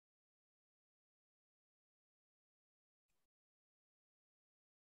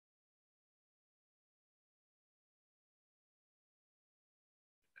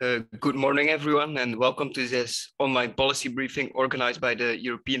Good morning, everyone, and welcome to this online policy briefing organized by the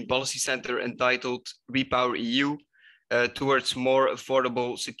European Policy Center entitled REPowerEU towards more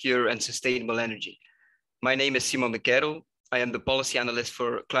affordable, secure, and sustainable energy. My name is Simon Dekeyrel. I am the policy analyst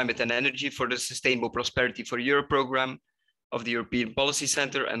for climate and energy for the Sustainable Prosperity for Europe program of the European Policy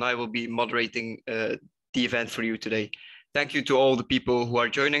Center, and I will be moderating the event for you today. Thank you to all the people who are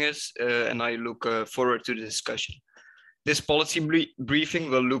joining us, and I look forward to the discussion. This policy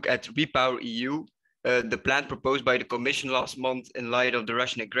briefing will look at REPowerEU, the plan proposed by the Commission last month in light of the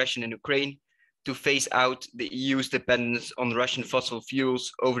Russian aggression in Ukraine to phase out the EU's dependence on Russian fossil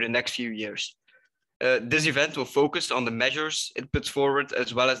fuels over the next few years. This event will focus on the measures it puts forward,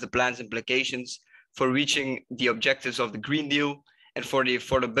 as well as the plan's implications for reaching the objectives of the Green Deal and for the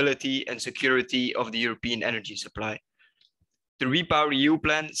affordability and security of the European energy supply. The REPowerEU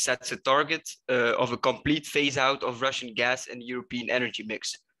plan sets a target of a complete phase out of Russian gas in the European energy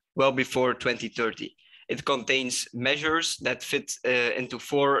mix, well before 2030. It contains measures that fit into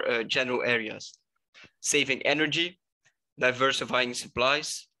four general areas: saving energy, diversifying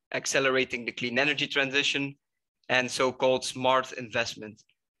supplies, accelerating the clean energy transition, and so-called smart investment.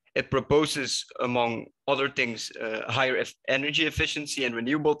 It proposes, among other things, higher energy efficiency and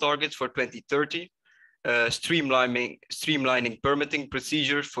renewable targets for 2030, streamlining permitting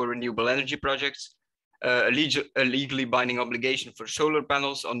procedures for renewable energy projects, a legally binding obligation for solar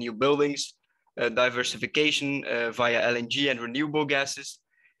panels on new buildings, diversification via LNG and renewable gases,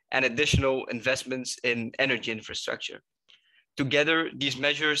 and additional investments in energy infrastructure. Together, these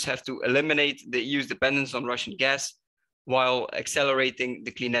measures have to eliminate the EU's dependence on Russian gas while accelerating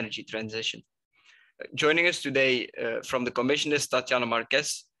the clean energy transition. Joining us today from the Commission is Tatiana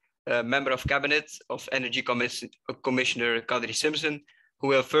Marquez, Member of Cabinet of Energy Commissioner Kadri Simson, who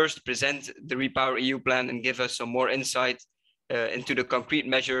will first present the REPowerEU plan and give us some more insight into the concrete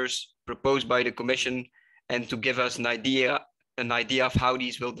measures proposed by the Commission, and to give us an idea of how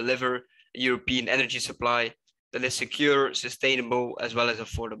these will deliver a European energy supply that is secure, sustainable, as well as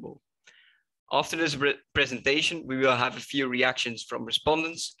affordable. After this presentation, we will have a few reactions from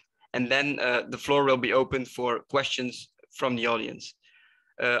respondents, and then the floor will be open for questions from the audience.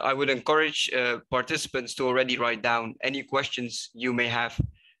 I would encourage participants to already write down any questions you may have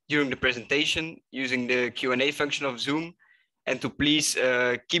during the presentation using the Q&A function of Zoom, and to please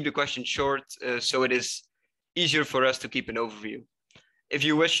keep the questions short so it is easier for us to keep an overview. If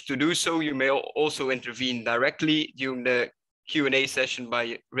you wish to do so, you may also intervene directly during the Q&A session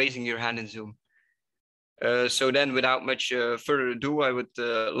by raising your hand in Zoom. So then, without much further ado, I would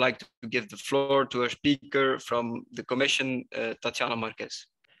like to give the floor to our speaker from the Commission, Tatiana Marquez.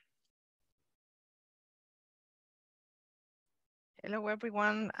 Hello,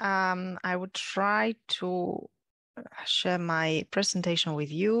 everyone. I would try to share my presentation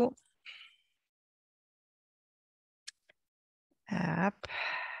with you.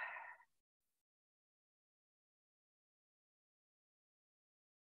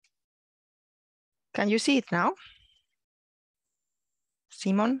 Can you see it now?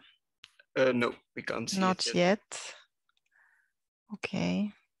 Simon? No, we can't see Not it yet.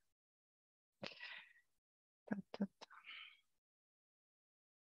 Okay.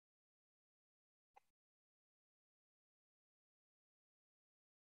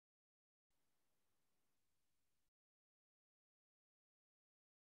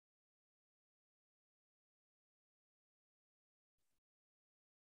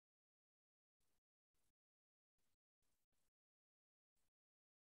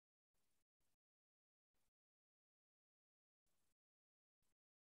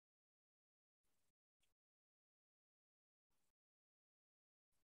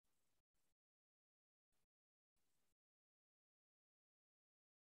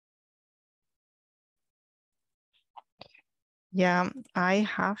 Yeah, I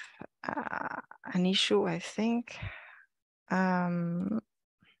have an issue, I think. I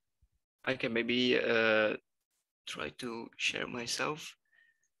can maybe try to share myself.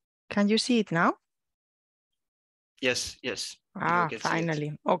 Can you see it now? Yes, yes.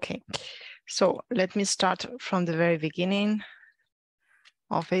 Finally. Okay. So let me start from the very beginning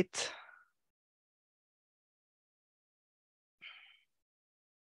of it.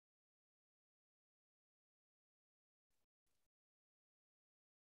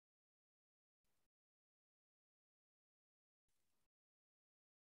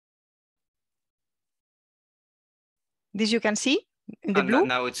 This you can see in the blue?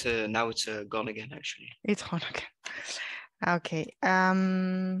 Now it's gone again, actually. It's gone again. Okay.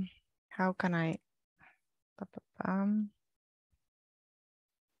 How can I?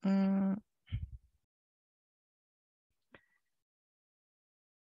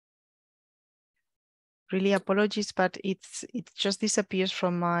 Really apologies, but it just disappears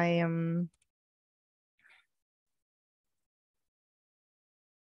from my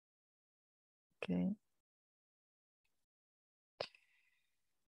okay.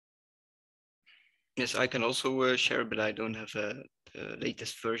 Yes, I can also share, but I don't have the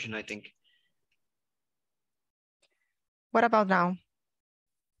latest version, I think. What about now?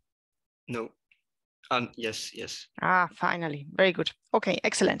 No. Yes. Ah, finally. Very good. Okay,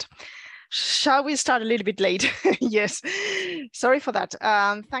 excellent. Shall we start a little bit late? Yes, sorry for that.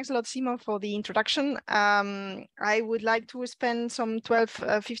 Thanks a lot, Simon, for the introduction. I would like to spend some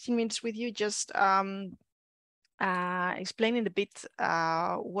 15 minutes with you just explaining a bit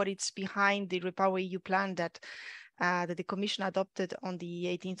what it's behind the REPowerEU plan that the Commission adopted on the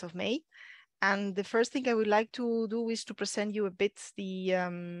 18th of May. And the first thing I would like to do is to present you a bit the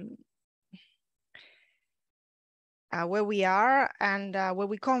where we are and where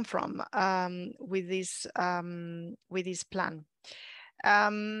we come from with this plan. I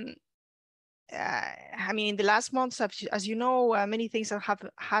mean, in the last months, as you know, many things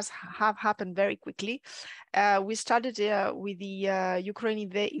have happened very quickly. We started with the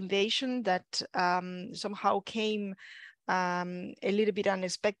Ukraine invasion that somehow came a little bit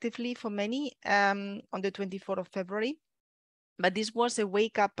unexpectedly for many on the 24th of February. But this was a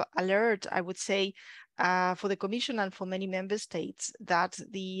wake-up alert, I would say, for the Commission and for many member states that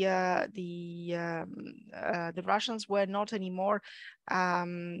the Russians were not anymore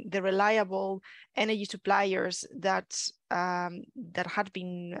the reliable energy suppliers that had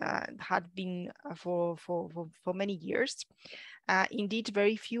been for many years. Indeed,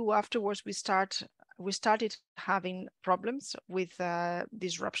 very few afterwards we started having problems with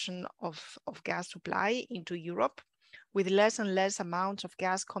disruption of gas supply into Europe, with less and less amounts of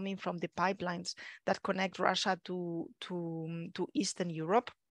gas coming from the pipelines that connect Russia to Eastern Europe.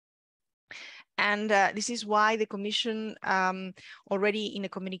 And this is why the Commission already in a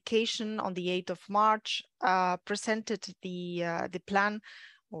communication on the 8th of March presented the plan,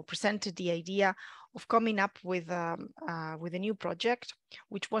 or presented the idea of coming up with a new project,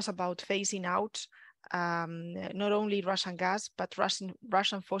 which was about phasing out not only Russian gas, but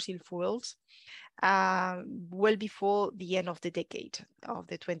Russian fossil fuels well before the end of the decade of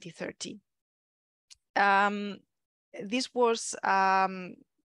the 2030. This was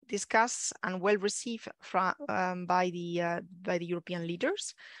discussed and well received by the European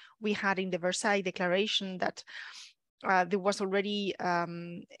leaders. We had in the Versailles Declaration that there was already a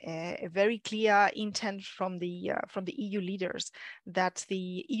very clear intent from the EU leaders that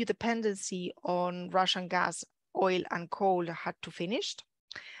the EU dependency on Russian gas, oil, and coal had to finish.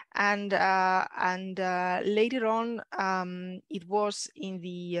 And later on, it was in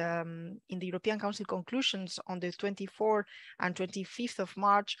the European Council conclusions on the 24th and 25th of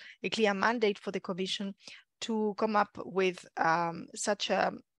March, a clear mandate for the Commission to come up with such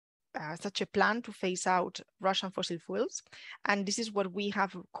a plan to phase out Russian fossil fuels, and this is what we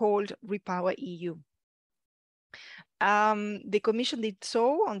have called REPowerEU. The Commission did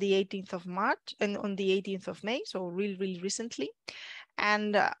so on the 18th of March and on the 18th of May, so really recently.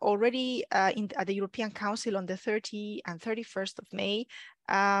 And already at the European Council on the 30th and 31st of May,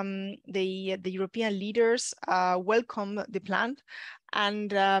 the European leaders welcomed the plan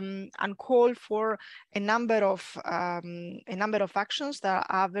and call for a number of actions that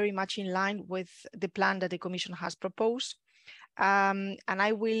are very much in line with the plan that the Commission has proposed. And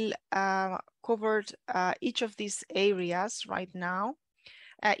I will cover each of these areas right now.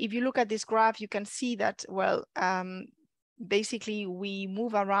 If you look at this graph, you can see that, well, basically we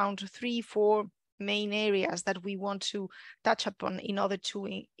move around 3-4 main areas that we want to touch upon in order to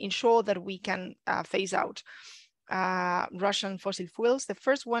ensure that we can phase out Russian fossil fuels. The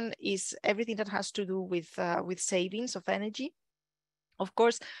first one is everything that has to do with savings of energy. Of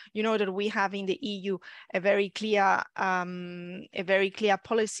course, you know that we have in the EU a very clear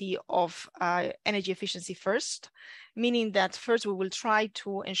policy of energy efficiency first, meaning that first we will try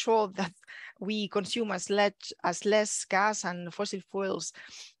to ensure that we consume as less gas and fossil fuels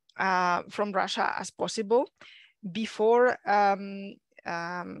from Russia as possible before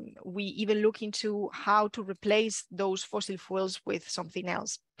we even look into how to replace those fossil fuels with something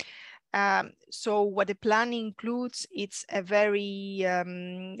else. So what the plan includes, it's a very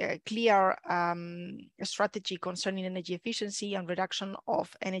clear strategy concerning energy efficiency and reduction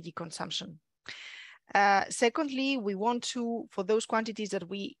of energy consumption. Secondly, we want to, for those quantities that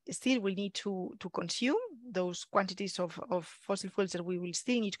we still will need to consume, those quantities of fossil fuels that we will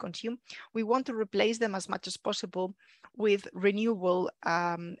still need to consume, we want to replace them as much as possible with renewable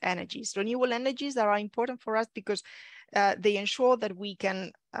energies. Renewable energies that are important for us because they ensure that we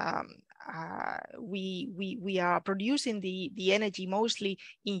can we are producing the energy mostly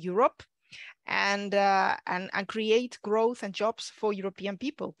in Europe, and create growth and jobs for European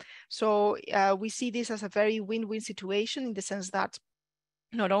people. So we see this as a very win-win situation, in the sense that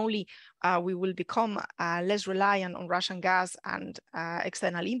not only we will become less reliant on Russian gas and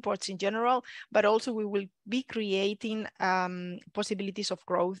external imports in general, but also we will be creating possibilities of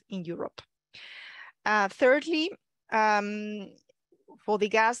growth in Europe. Thirdly, for the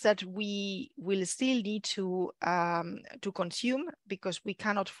gas that we will still need to consume, because we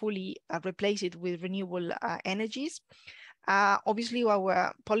cannot fully replace it with renewable energies, obviously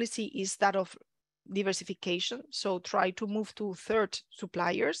our policy is that of diversification. So try to move to third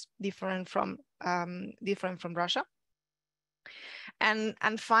suppliers, different from Russia.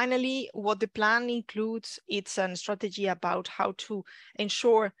 And finally, what the plan includes, it's a strategy about how to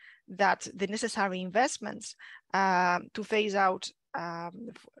ensure that the necessary investments to phase out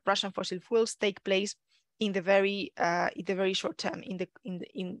Russian fossil fuels take place in the very short term, in the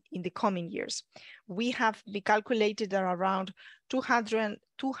coming years. We have calculated that around 200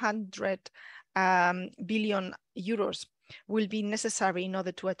 billion euros will be necessary in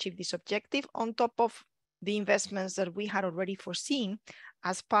order to achieve this objective, on top of the investments that we had already foreseen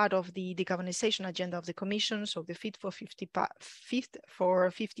as part of the decarbonization agenda of the Commission, so the Fit for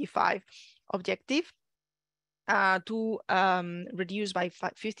 55 objective, to reduce by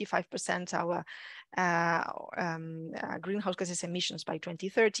 55% our greenhouse gases emissions by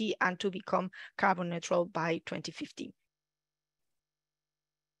 2030, and to become carbon neutral by 2050.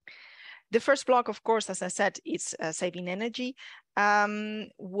 The first block, of course, as I said, is saving energy.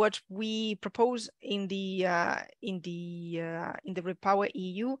 What we propose in the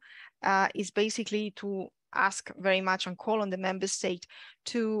REPowerEU is basically to ask very much and call on the member state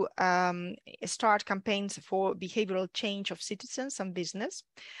to start campaigns for behavioral change of citizens and business,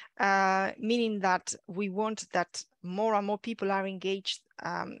 meaning that we want that more and more people are engaged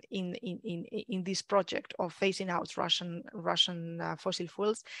in this project of phasing out Russian fossil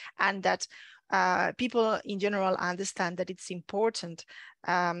fuels, and that people in general understand that it's important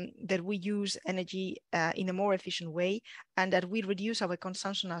that we use energy in a more efficient way, and that we reduce our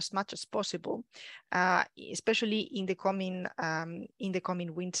consumption as much as possible, especially in the coming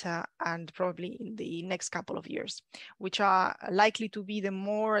winter and probably in the next couple of years, which are likely to be the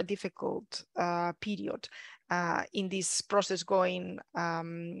more difficult period in this process going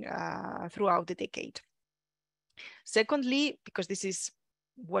throughout the decade. Secondly, because this is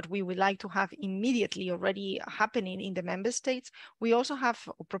what we would like to have immediately already happening in the member states, we also have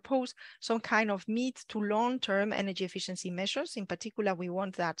proposed some kind of mid to long-term energy efficiency measures. In particular, we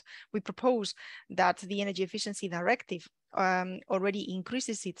propose that the Energy Efficiency Directive already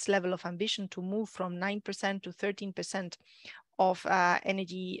increases its level of ambition to move from 9% to 13% of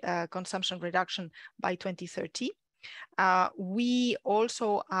energy consumption reduction by 2030. We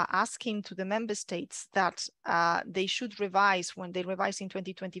also are asking to the member states that they should revise, when they revise in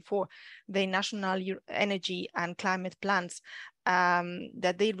 2024, their national energy and climate plans,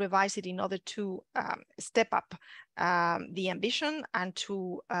 that they revise it in order to step up the ambition, and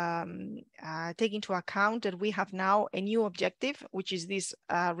to take into account that we have now a new objective, which is this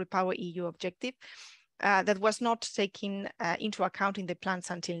REPowerEU objective, that was not taken into account in the plans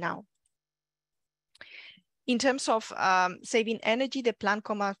until now. In terms of saving energy, the plan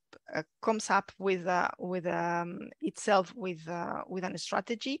comes up with a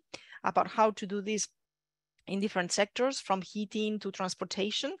strategy about how to do this in different sectors, from heating to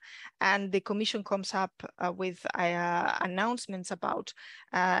transportation, and the Commission comes up with announcements about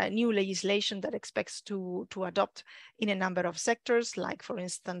new legislation that expects to adopt in a number of sectors, like, for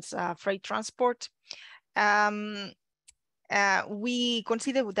instance, freight transport. We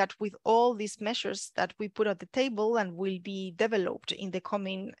consider that with all these measures that we put at the table and will be developed in the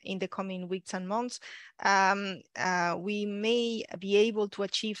coming weeks and months, we may be able to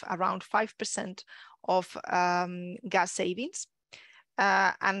achieve around 5% of gas savings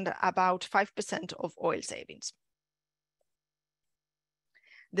and about 5% of oil savings.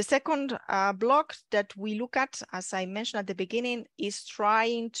 The second block that we look at, as I mentioned at the beginning, is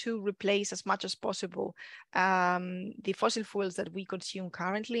trying to replace as much as possible the fossil fuels that we consume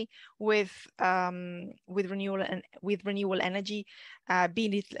currently with renewable energy,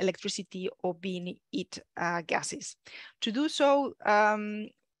 being it electricity or being it gases. To do so,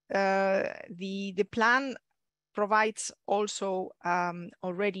 the plan provides also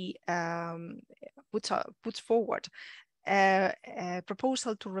already puts forward a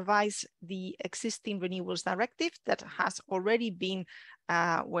proposal to revise the existing renewables directive that has already been,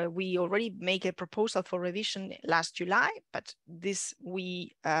 where we already make a proposal for revision last July, but this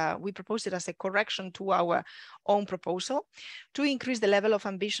we proposed it as a correction to our own proposal to increase the level of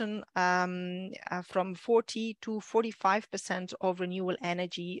ambition from 40 to 45% of renewable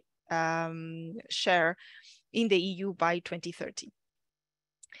energy share in the EU by 2030.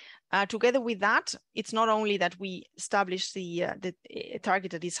 Together with that, it's not only that we establish the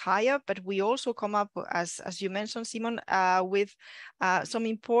target that is higher, but we also come up, as you mentioned, Simon, with some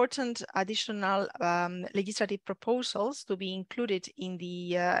important additional legislative proposals to be included in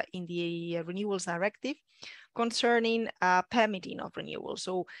the Renewables Directive concerning permitting of renewables.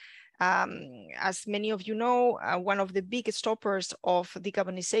 So, as many of you know, one of the biggest stoppers of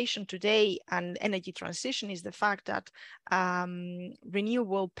decarbonization today and energy transition is the fact that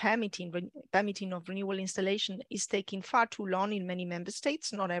renewable permitting of renewable installation is taking far too long in many member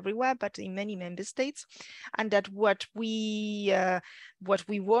states, not everywhere, but in many member states. And that what we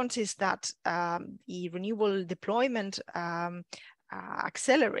want is that the renewable deployment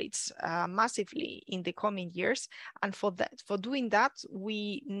accelerates massively in the coming years, and for doing that,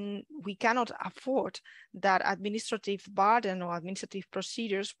 we cannot afford that administrative burden or administrative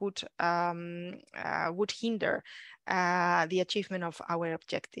procedures would hinder the achievement of our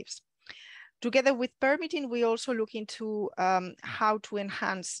objectives. Together with permitting, we also look into how to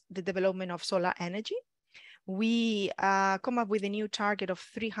enhance the development of solar energy. We come up with a new target of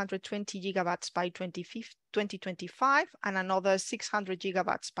 320 gigawatts by 2025 and another 600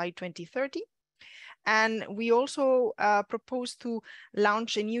 gigawatts by 2030. And we also propose to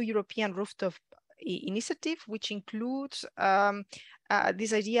launch a new European rooftop initiative, which includes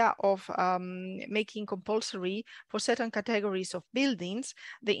this idea of making compulsory for certain categories of buildings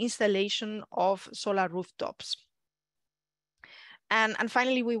the installation of solar rooftops. And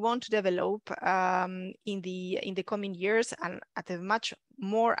finally, we want to develop in the coming years and at a much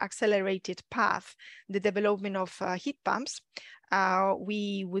more accelerated path the development of heat pumps.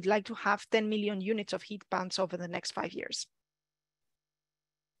 We would like to have 10 million units of heat pumps over the next 5 years.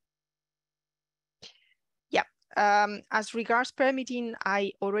 Yeah, as regards permitting,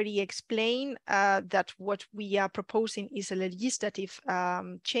 I already explained that what we are proposing is a legislative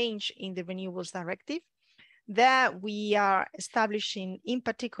change in the Renewables Directive. There we are establishing, in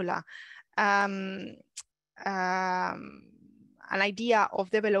particular, an idea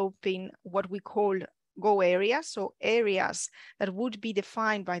of developing what we call go areas, so areas that would be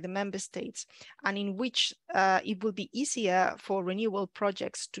defined by the member states and in which it will be easier for renewable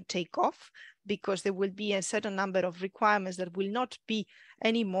projects to take off, because there will be a certain number of requirements that will not be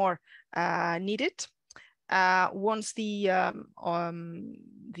anymore needed. Once the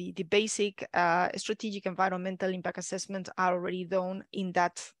basic strategic environmental impact assessments are already done in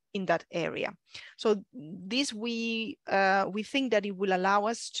that area. So this we think that it will allow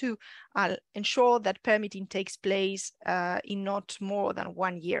us to ensure that permitting takes place in not more than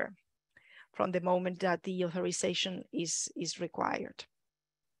 1 year from the moment that the authorization is required.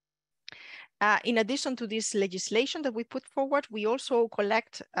 In addition to this legislation that we put forward, we also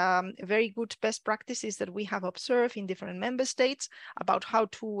collect very good best practices that we have observed in different member states about how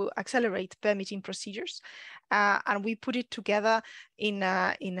to accelerate permitting procedures. And we put it together in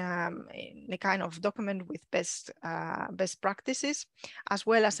a kind of document with best practices, as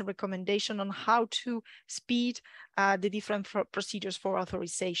well as a recommendation on how to speed the different procedures for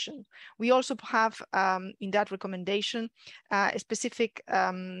authorization. We also have in that recommendation specific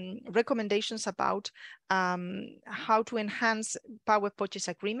recommendations about how to enhance power purchase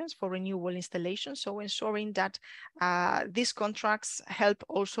agreements for renewable installations, so ensuring that these contracts help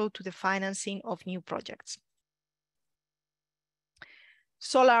also to the financing of new projects.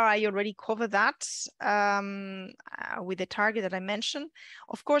 Solar, I already covered that with the target that I mentioned.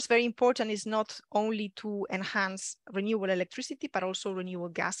 Of course, very important is not only to enhance renewable electricity, but also renewable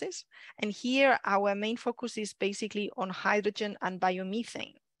gases. And here, our main focus is basically on hydrogen and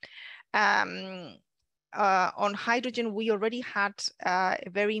biomethane. On hydrogen, we already had a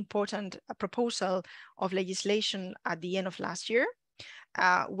very important proposal of legislation at the end of last year,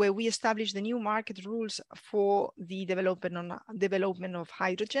 where we established the new market rules for the development of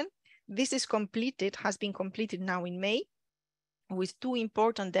hydrogen. This is completed, has been completed now in May, with two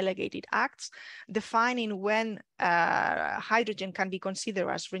important delegated acts defining when hydrogen can be considered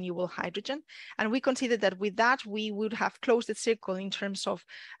as renewable hydrogen. And we consider that with that, we would have closed the circle in terms of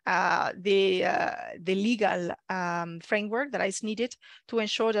the legal framework that is needed to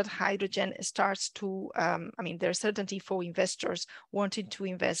ensure that hydrogen starts to, there's certainty for investors wanting to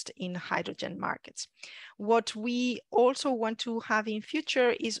invest in hydrogen markets. What we also want to have in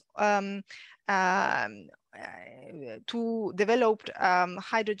future is to develop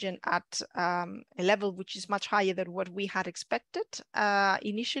hydrogen at a level which is much higher than what we had expected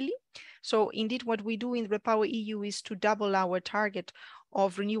initially. So indeed, what we do in REPowerEU is to double our target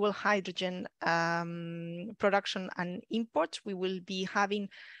of renewable hydrogen production and imports. We will be having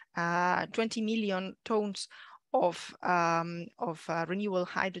 20 million tons of renewable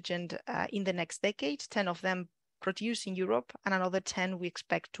hydrogen in the next decade, 10 of them produced in Europe, and another 10 we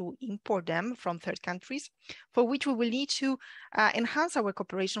expect to import them from third countries, for which we will need to enhance our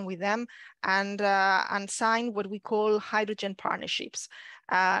cooperation with them and sign what we call hydrogen partnerships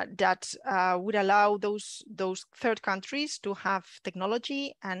that would allow those third countries to have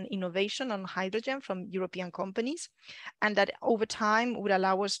technology and innovation on hydrogen from European companies, and that over time would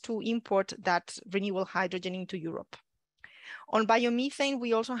allow us to import that renewable hydrogen into Europe. On biomethane,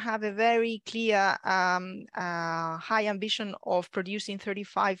 we also have a very clear high ambition of producing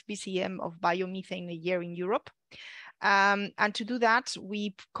 35 BCM of biomethane a year in Europe. And to do that,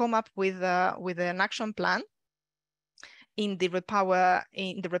 we come up with an action plan in the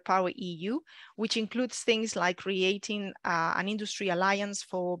REPowerEU, which includes things like creating an industry alliance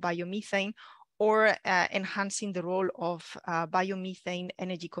for biomethane or enhancing the role of biomethane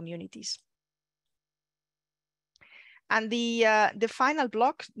energy communities. And the final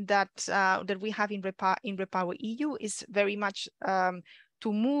block that we have in REPowerEU is very much to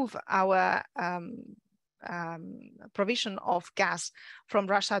move our provision of gas from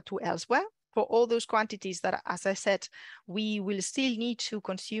Russia to elsewhere for all those quantities that, as I said, we will still need to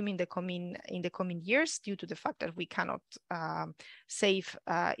consume in the coming years due to the fact that we cannot save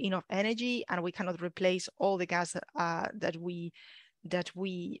enough energy and we cannot replace all the gas that we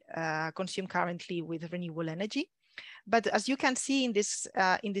consume currently with renewable energy. But as you can see in this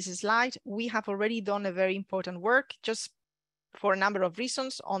slide, we have already done a very important work just for a number of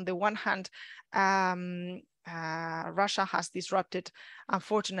reasons. On the one hand, Russia has disrupted,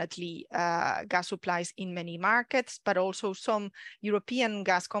 unfortunately, gas supplies in many markets, but also some European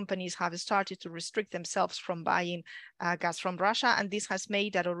gas companies have started to restrict themselves from buying gas from Russia. And this has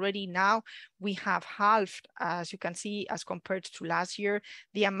made that already now we have halved, as you can see, as compared to last year,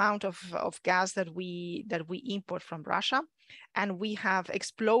 the amount of gas that we import from Russia. And we have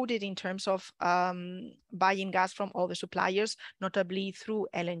exploded in terms of buying gas from other suppliers, notably through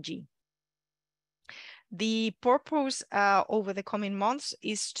LNG. The purpose over the coming months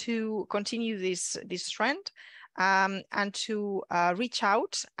is to continue this trend and to reach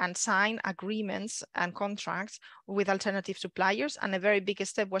out and sign agreements and contracts with alternative suppliers. And a very big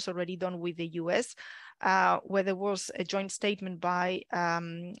step was already done with the US, where there was a joint statement by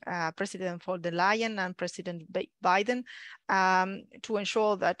President von der Leyen and President Biden to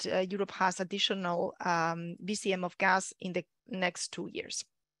ensure that Europe has additional BCM of gas in the next 2 years.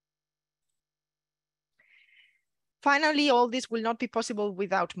 Finally, all this will not be possible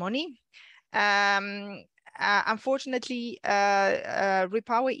without money. Unfortunately,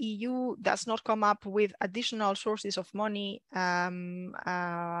 REPowerEU does not come up with additional sources of money to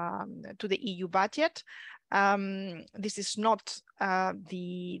the EU budget. This is not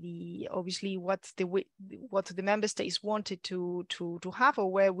obviously what the member states wanted to have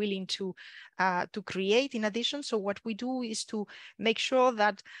or were willing to create in addition. So what we do is to make sure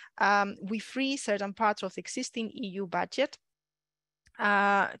that we free certain parts of the existing EU budget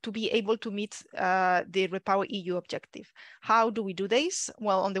to be able to meet the REPowerEU objective. How do we do this?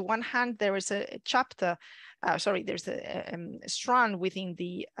 Well, on the one hand, there is a chapter, there's a strand within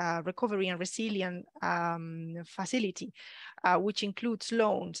the Recovery and Resilience facility, which includes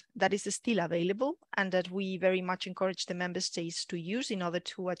loans that is still available and that we very much encourage the member states to use in order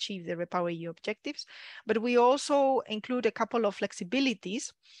to achieve the REPowerEU objectives. But we also include a couple of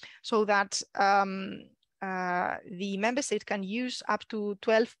flexibilities so that the member state can use up to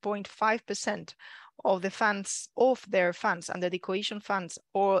 12.5% of the funds, of their funds under the cohesion funds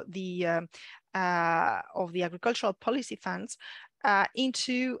or the of the agricultural policy funds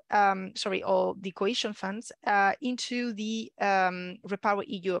into or the cohesion funds into the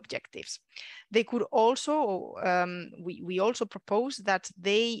REPowerEU objectives. They could also we also propose that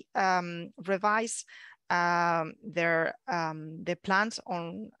they revise their plans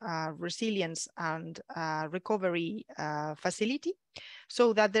on resilience and recovery facility,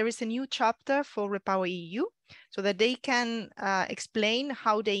 so that there is a new chapter for REPowerEU, so that they can explain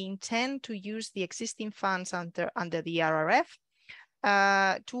how they intend to use the existing funds under the RRF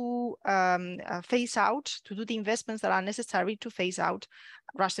to phase out, to do the investments that are necessary to phase out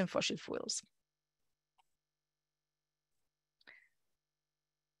Russian fossil fuels.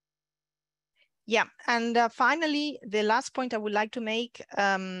 Yeah, and finally, the last point I would like to make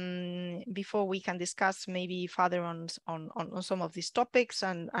before we can discuss maybe further on some of these topics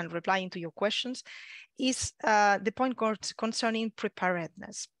and replying to your questions is the point concerning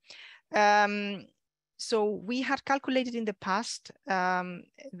preparedness. So we had calculated in the past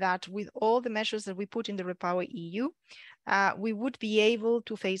that with all the measures that we put in the REPowerEU, we would be able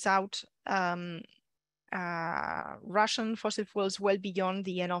to phase out Russian fossil fuels well before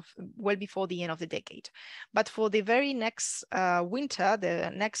the end of the decade. But for the very next winter,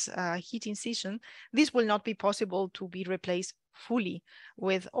 the next heating season, this will not be possible to be replaced fully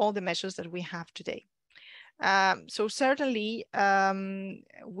with all the measures that we have today. So certainly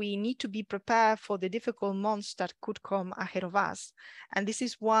we need to be prepared for the difficult months that could come ahead of us. And this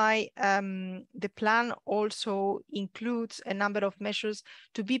is why the plan also includes a number of measures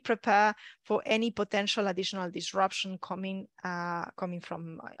to be prepared for any potential additional disruption coming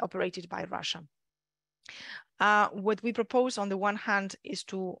from operated by Russia. What we propose on the one hand is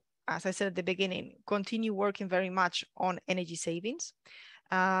to, as I said at the beginning, continue working very much on energy savings.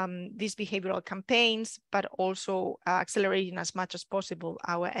 These behavioral campaigns, but also accelerating as much as possible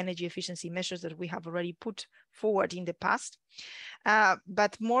our energy efficiency measures that we have already put forward in the past.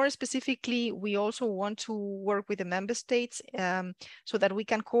 But more specifically, we also want to work with the member states so that we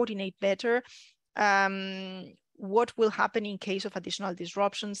can coordinate better what will happen in case of additional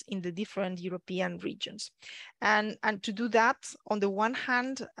disruptions in the different European regions. And to do that, on the one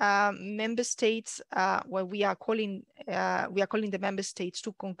hand, member states, we are calling the member states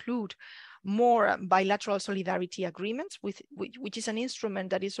to conclude more bilateral solidarity agreements, which is an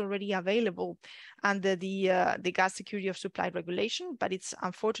instrument that is already available under the gas security of supply regulation, but it's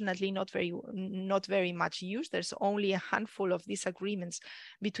unfortunately not very much used. There's only a handful of these agreements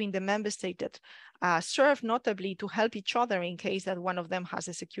between the member states that serve notably to help each other in case that one of them has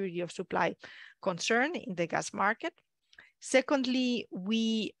a security of supply concern in the gas market. Secondly,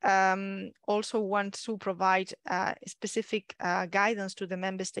 we also want to provide specific guidance to the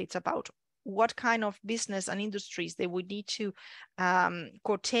member states about what kind of business and industries they would need to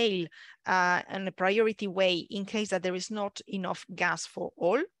curtail in a priority way in case that there is not enough gas for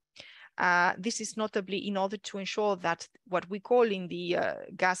all. This is notably in order to ensure that what we call in the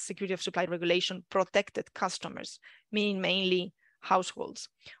gas security of supply regulation protected customers, meaning mainly households,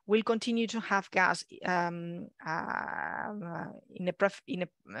 will continue to have gas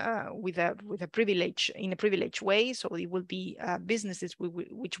with a privileged way. So it will be businesses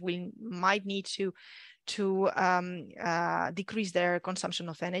which might need to decrease their consumption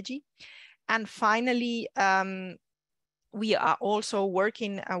of energy. And finally, we are also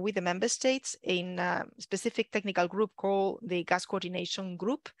working with the member states in a specific technical group called the Gas Coordination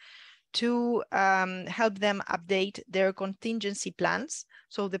Group to help them update their contingency plans.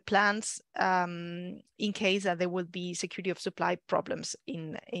 So the plans in case that there will be security of supply problems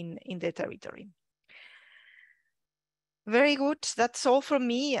in the territory. Very good. That's all from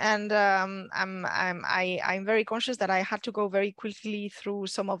me, and I'm very conscious that I had to go very quickly through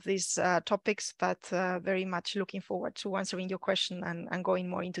some of these topics, but very much looking forward to answering your question and going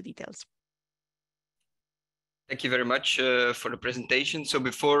more into details. Thank you very much for the presentation. So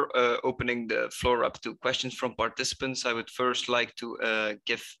before opening the floor up to questions from participants, I would first like to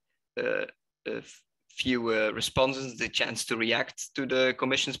give a few responses the chance to react to the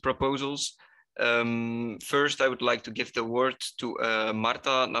Commission's proposals. First, I would like to give the word to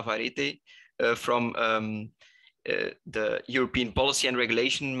Marta Navarrete from the European Policy and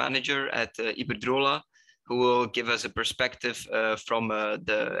Regulation Manager at Iberdrola, who will give us a perspective from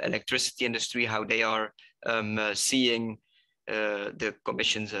the electricity industry, how they are seeing the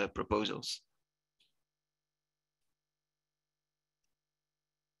Commission's proposals.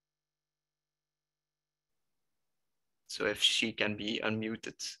 So if she can be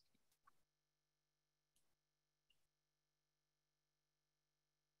unmuted.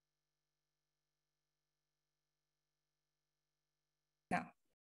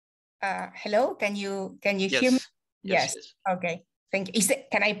 Hello, can you hear me? Yes. Okay, thank you.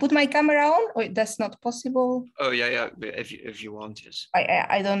 Can I put my camera on, or that's not possible? Oh yeah. If you want, yes.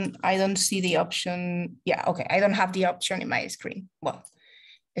 I don't see the option. Yeah, okay. I don't have the option in my screen. Well,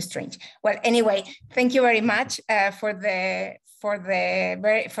 strange. Well, anyway, thank you very much for the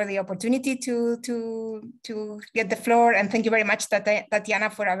opportunity to get the floor, and thank you very much, Tatiana,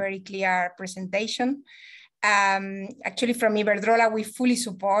 for a very clear presentation. Actually, from Iberdrola, we fully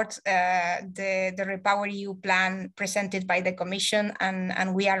support the REPowerEU plan presented by the Commission,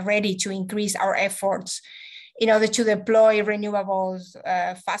 and we are ready to increase our efforts in order to deploy renewables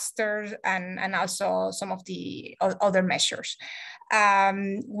faster, and also some of the other measures.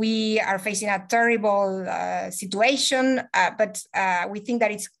 We are facing a terrible situation, but we think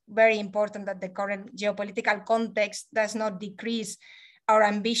that it's very important that the current geopolitical context does not decrease our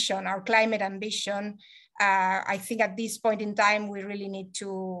ambition, our climate ambition. I think at this point in time, we really need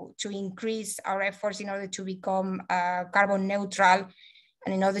to increase our efforts in order to become carbon neutral,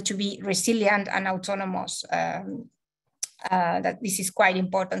 and in order to be resilient and autonomous. That this is quite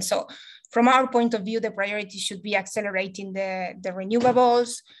important. So from our point of view, the priority should be accelerating the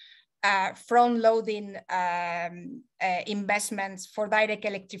renewables, front-loading investments for direct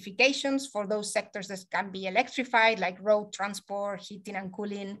electrifications for those sectors that can be electrified, like road transport, heating and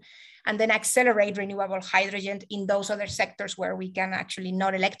cooling, and then accelerate renewable hydrogen in those other sectors where we can actually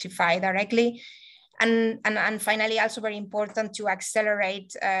not electrify directly. And finally, also very important to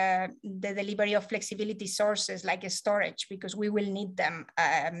accelerate the delivery of flexibility sources like storage, because we will need them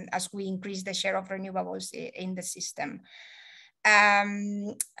as we increase the share of renewables in the system.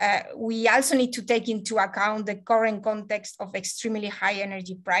 We also need to take into account the current context of extremely high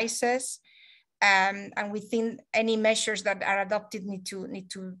energy prices. And we think any measures that are adopted need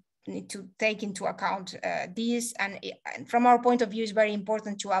to take into account these. And from our point of view, it's very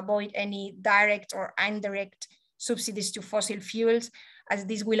important to avoid any direct or indirect subsidies to fossil fuels, as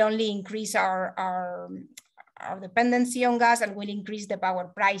this will only increase our dependency on gas and will increase the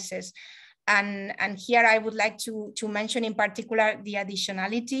power prices. And here I would like to mention in particular the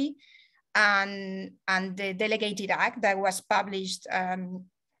additionality and the delegated act that was published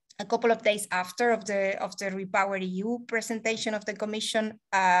a couple of days after of the REPowerEU presentation of the Commission.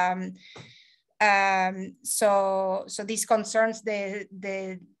 So this concerns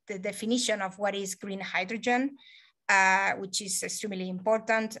the definition of what is green hydrogen, which is extremely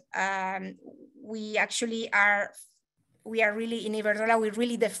important. We are really in Iberdrola, we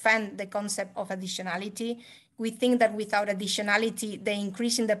really defend the concept of additionality. We think that without additionality, the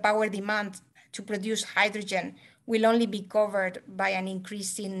increase in the power demand to produce hydrogen will only be covered by an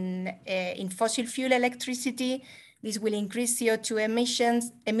increase in fossil fuel electricity. This will increase CO2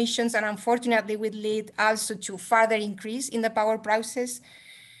 emissions, and unfortunately will lead also to further increase in the power prices.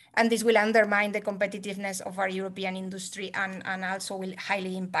 And this will undermine the competitiveness of our European industry and also will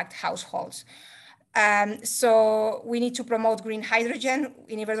highly impact households. So we need to promote green hydrogen.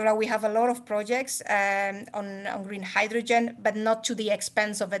 In Iberdrola, we have a lot of projects on green hydrogen, but not to the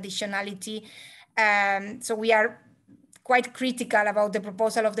expense of additionality. So we are quite critical about the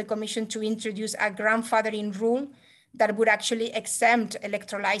proposal of the Commission to introduce a grandfathering rule that would actually exempt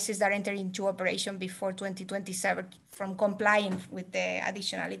electrolyzers that enter into operation before 2027 from complying with the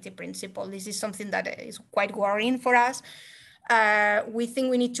additionality principle. This is something that is quite worrying for us. We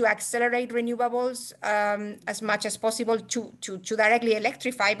think we need to accelerate renewables as much as possible to directly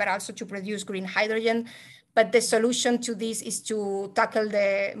electrify, but also to produce green hydrogen. But the solution to this is to tackle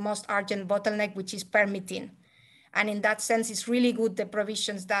the most urgent bottleneck, which is permitting. And in that sense, it's really good, the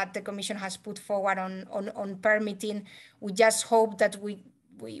provisions that the Commission has put forward on permitting. We just hope that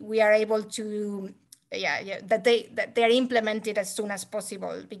we are able to, that they are implemented as soon as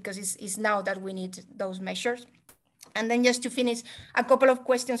possible, because it's now that we need those measures. And then just to finish, a couple of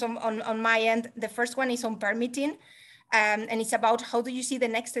questions on my end. The first one is on permitting. And it's about how do you see the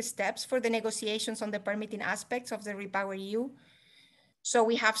next steps for the negotiations on the permitting aspects of the REPowerEU? So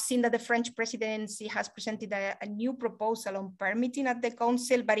we have seen that the French presidency has presented a new proposal on permitting at the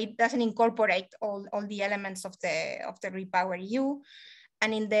Council, but it doesn't incorporate all the elements of the REPowerEU.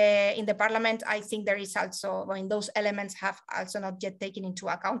 And in the Parliament, I think there is also, I mean, those elements have also not yet taken into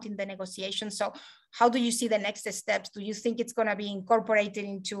account in the negotiations. So how do you see the next steps? Do you think it's going to be incorporated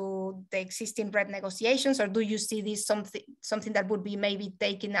into the existing RED negotiations, or do you see this something that would be maybe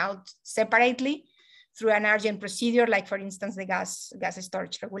taken out separately through an urgent procedure, like for instance, the gas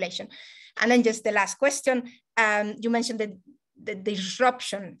storage regulation? And then just the last question, you mentioned the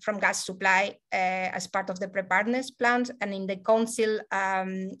disruption from gas supply as part of the preparedness plans. And in the Council,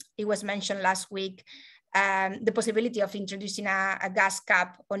 it was mentioned last week, the possibility of introducing a gas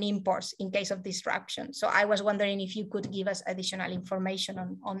cap on imports in case of disruption. So I was wondering if you could give us additional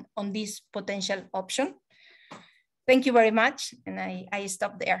information on this potential option. Thank you very much. And I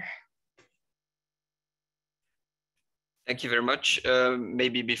stop there. Thank you very much.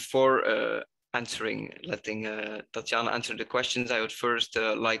 Maybe before letting Tatiana answer the questions, I would first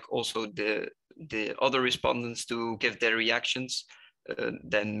like also the other respondents to give their reactions.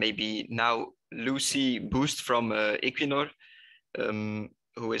 Then maybe now Lucy Boost from Equinor,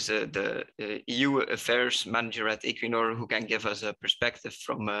 who is the EU Affairs Manager at Equinor, who can give us a perspective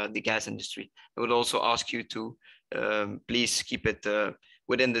from the gas industry. I would also ask you to please keep it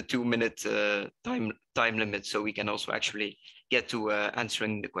within the 2-minute time limit, so we can also actually get to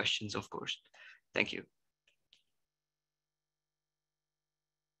answering the questions, of course. Thank you.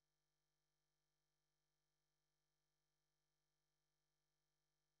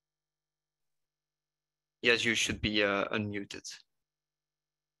 Yes, you should be unmuted.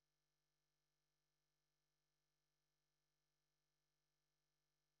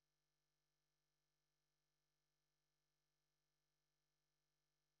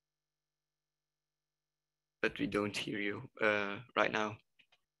 But we don't hear you right now.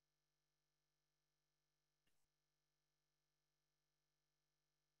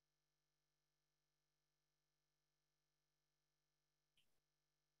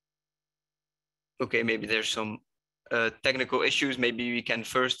 Okay, maybe there's some technical issues. Maybe we can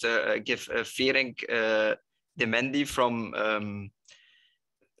first give Ferenc Demendi from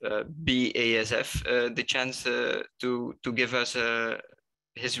BASF the chance to give us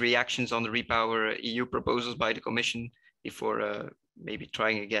his reactions on the REPower EU proposals by the Commission before maybe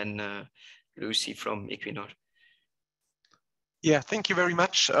trying again Lucy from Equinor. Yeah, thank you very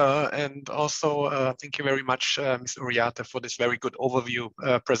much. And also thank you very much, Ms. Uriarte, for this very good overview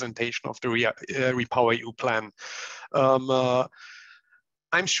presentation of the REPowerEU plan.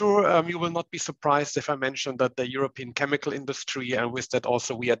 I'm sure you will not be surprised if I mention that the European chemical industry, and with that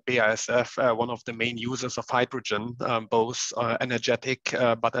also we at BASF, one of the main users of hydrogen, both energetic,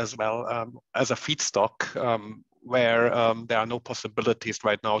 but as well as a feedstock, where there are no possibilities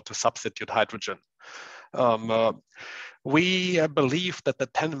right now to substitute hydrogen. We believe that the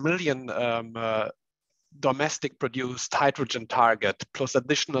 10 million domestic produced hydrogen target plus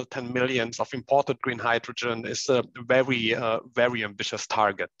additional 10 millions of imported green hydrogen is a very, very ambitious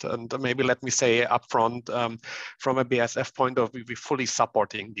target. And maybe let me say upfront, from a BASF point of view, we're fully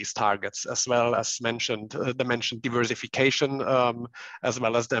supporting these targets, as well as the mentioned diversification, as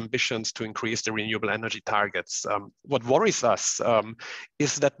well as the ambitions to increase the renewable energy targets. What worries us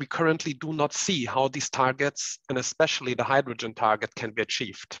is that we currently do not see how these targets, and especially the hydrogen target, can be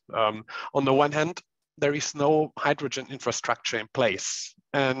achieved. On the one hand, there is no hydrogen infrastructure in place,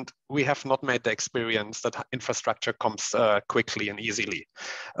 and we have not made the experience that infrastructure comes quickly and easily.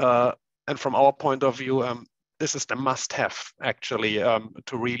 And from our point of view, this is the must-have actually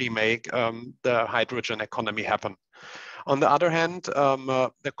to really make the hydrogen economy happen. On the other hand,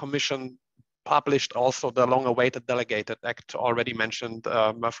 the Commission published also the long-awaited delegated act already mentioned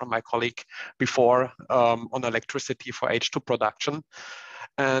from my colleague before on electricity for H2 production.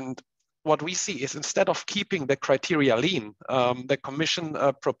 And what we see is, instead of keeping the criteria lean, the Commission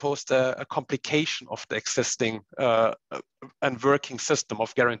proposed a complication of the existing and working system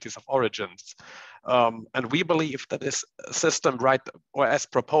of guarantees of origins. And we believe that this system, right, or as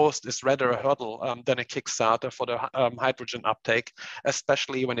proposed, is rather a hurdle than a Kickstarter for the hydrogen uptake,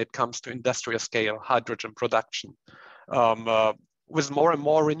 especially when it comes to industrial scale hydrogen production. With more and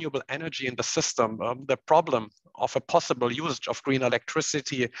more renewable energy in the system, the problem of a possible usage of green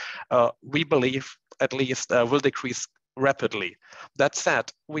electricity, we believe at least, will decrease rapidly. That said,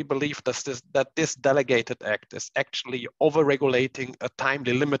 we believe that this delegated act is actually over-regulating a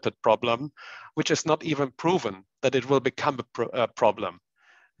timely limited problem, which is not even proven that it will become a problem,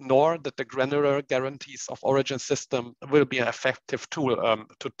 nor that the granular guarantees of origin system will be an effective tool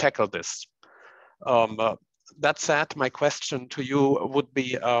to tackle this. That said, my question to you would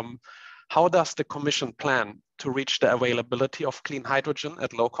be, how does the Commission plan to reach the availability of clean hydrogen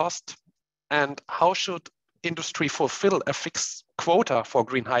at low cost? And how should industry fulfill a fixed quota for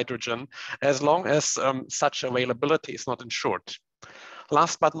green hydrogen as long as such availability is not ensured?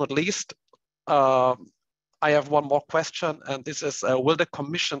 Last but not least, I have one more question, and this is, will the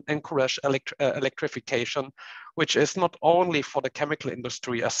Commission encourage electrification, which is not only for the chemical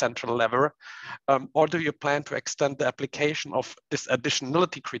industry a central lever, or do you plan to extend the application of this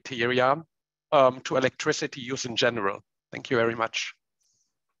additionality criteria to electricity use in general? Thank you very much.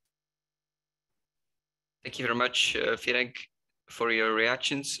 Thank you very much, Ferenc, for your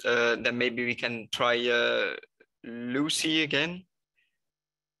reactions. Then maybe we can try Lucy again.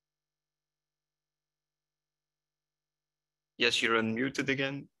 Yes, you're unmuted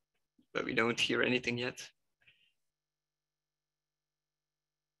again, but we don't hear anything yet.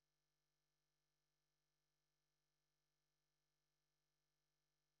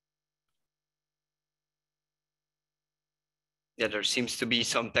 yeah, there seems to be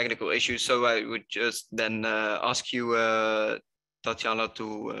some technical issues. So I would just then ask you, Tatiana,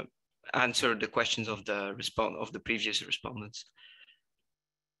 to answer the questions of the previous respondents.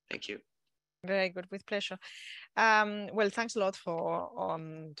 Thank you. Very good, with pleasure. Well, thanks a lot for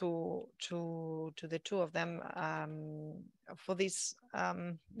to the two of them for this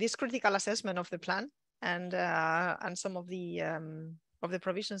this critical assessment of the plan and some of the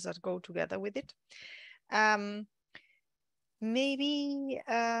provisions that go together with it. Maybe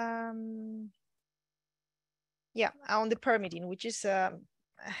yeah, on the permitting, which is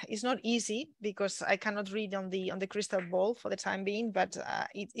not easy because I cannot read on the crystal ball for the time being, but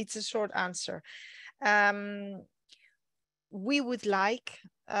it's a short answer. We would like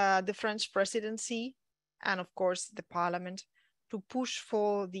the French presidency and of course the Parliament to push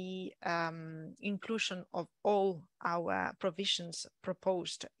for the inclusion of all our provisions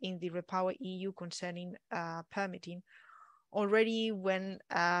proposed in the REPowerEU concerning permitting already when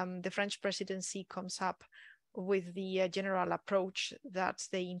the French presidency comes up with the general approach that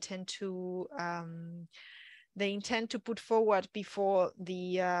they intend to put forward before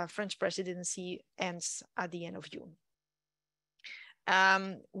the French presidency ends at the end of June.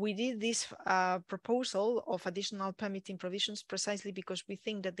 We did this proposal of additional permitting provisions precisely because we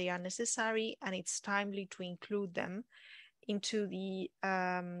think that they are necessary and it's timely to include them into the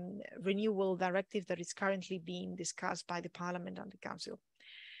renewal directive that is currently being discussed by the Parliament and the Council.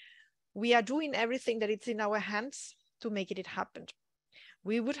 We are doing everything that is in our hands to make it happen.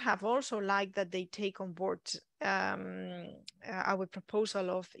 We would have also liked that they take on board our proposal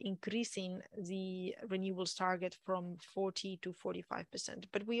of increasing the renewables target from 40 to 45%.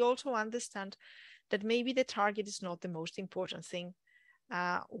 But we also understand that maybe the target is not the most important thing.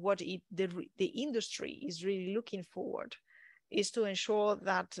 What the industry is really looking forward is to ensure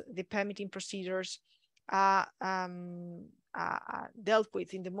that the permitting procedures are dealt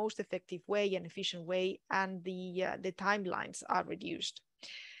with in the most effective way and efficient way, and the timelines are reduced.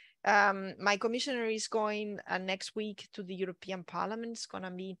 My commissioner is going next week to the European Parliament. It's going to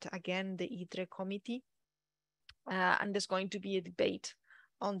meet again the ITRE committee, and there's going to be a debate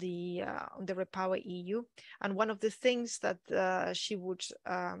on the REPowerEU. And one of the things that she would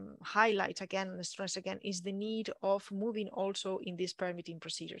highlight again and stress again is the need of moving also in these permitting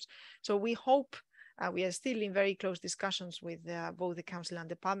procedures. So we hope. We are still in very close discussions with both the Council and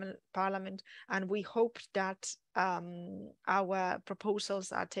the Parliament, and we hope that our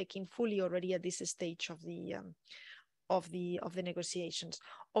proposals are taken fully already at this stage of the negotiations.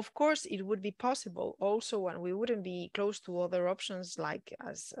 Of course, it would be possible also, and we wouldn't be close to other options like,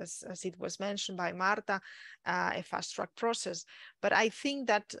 as it was mentioned by Marta, a fast-track process. But I think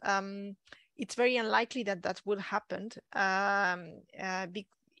that it's very unlikely that that would happen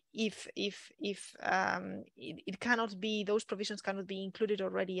if it cannot be, those provisions cannot be included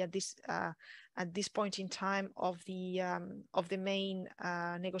already at this point in time of the main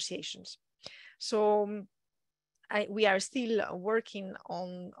negotiations. So we are still working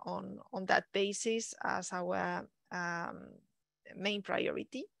on that basis as our main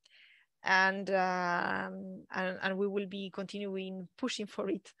priority, and we will be continuing pushing for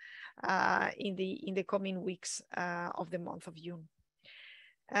it in the coming weeks of the month of June.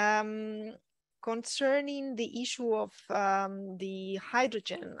 Concerning the issue of the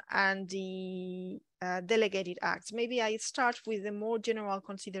hydrogen and the delegated acts, maybe I start with the more general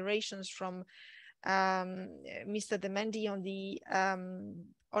considerations from Mr. De Mendy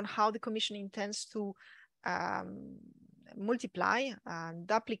on how the Commission intends to multiply and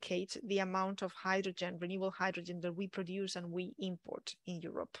duplicate the amount of hydrogen, renewable hydrogen that we produce and we import in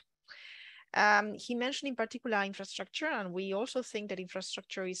Europe. He mentioned in particular infrastructure, and we also think that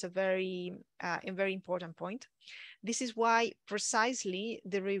infrastructure is a very important point. This is why precisely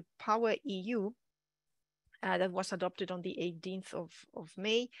the REPowerEU that was adopted on the 18th of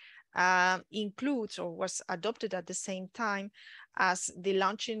May includes, or was adopted at the same time as the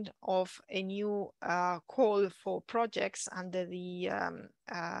launching of a new call for projects under the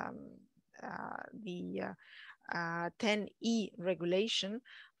 10E regulation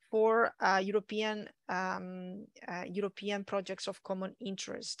for European projects of common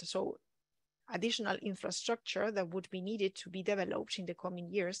interest. So additional infrastructure that would be needed to be developed in the coming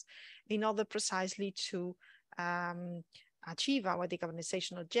years in order precisely to achieve our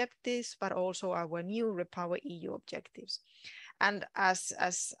decarbonization objectives, but also our new REPowerEU objectives. And as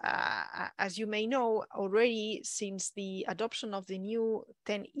you may know already, since the adoption of the new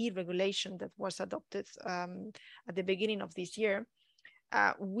 10E regulation that was adopted at the beginning of this year,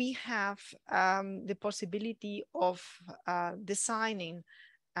 we have the possibility of designing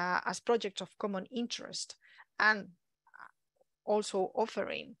as projects of common interest and also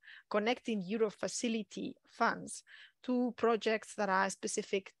offering Connecting Europe Facility funds to projects that are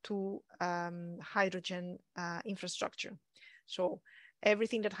specific to hydrogen infrastructure. So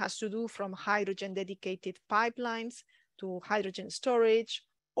everything that has to do from hydrogen dedicated pipelines to hydrogen storage,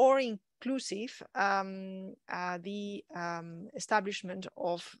 or inclusive the establishment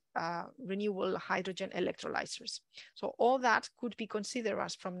of renewable hydrogen electrolyzers. So all that could be considered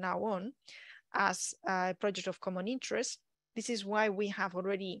as from now on as a project of common interest. This is why we have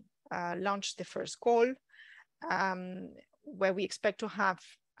already launched the first call, where we expect to have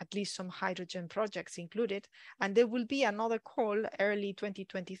at least some hydrogen projects included. And there will be another call early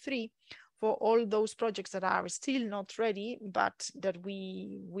 2023 for all those projects that are still not ready, but that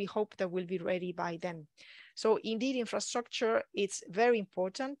we hope that will be ready by then. So indeed, infrastructure, it's very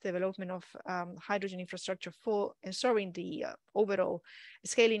important, development of hydrogen infrastructure for ensuring the overall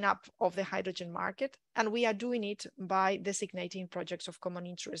scaling up of the hydrogen market. And we are doing it by designating projects of common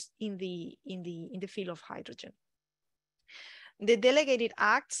interest in the field of hydrogen. The delegated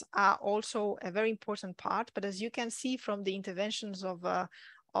acts are also a very important part, but as you can see from the interventions of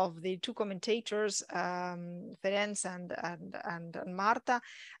the two commentators, Ferenc and Marta,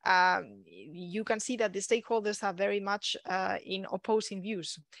 you can see that the stakeholders are very much in opposing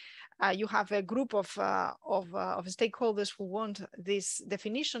views. You have a group of stakeholders who want this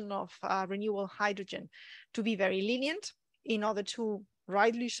definition of renewable hydrogen to be very lenient in order to,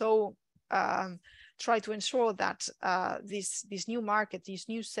 rightly so, try to ensure that this new market, this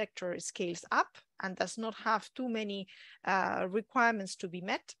new sector scales up and does not have too many requirements to be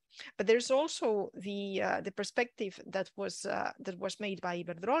met. But there's also the perspective that was made by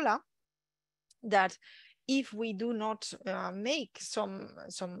Iberdrola, that if we do not make some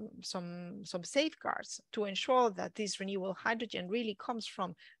safeguards to ensure that this renewable hydrogen really comes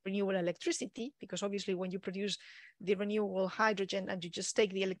from renewable electricity, because obviously when you produce the renewable hydrogen and you just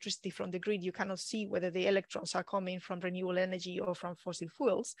take the electricity from the grid, you cannot see whether the electrons are coming from renewable energy or from fossil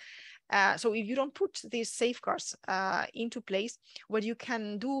fuels. So if you don't put these safeguards into place, what you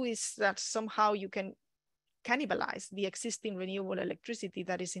can do is that somehow you can cannibalize the existing renewable electricity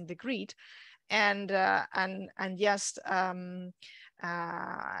that is in the grid, and just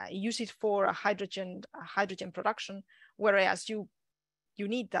use it for hydrogen production, whereas you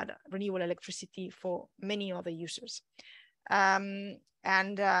need that renewable electricity for many other users.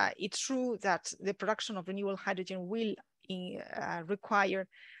 It's true that the production of renewable hydrogen will require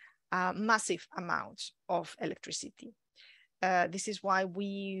massive amounts of electricity. This is why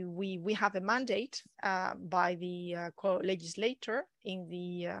we have a mandate by the co-legislator in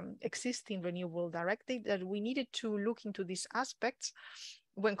the existing renewable directive that we needed to look into these aspects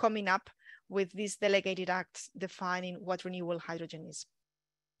when coming up with these delegated acts defining what renewable hydrogen is.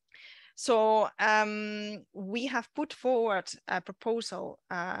 So we have put forward a proposal,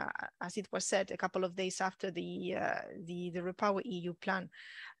 as it was said, a couple of days after the REPowerEU plan,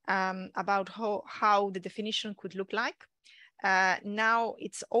 about how the definition could look like. Now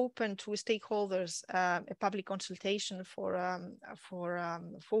it's open to stakeholders, a public consultation for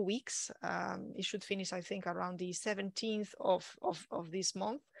 4 weeks. It should finish, I think, around the 17th of this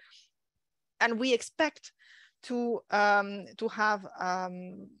month. And we expect to have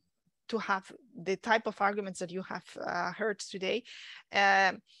the type of arguments that you have heard today,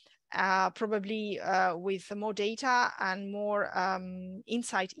 probably with more data and more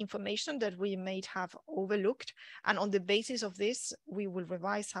insight information that we may have overlooked. And on the basis of this, we will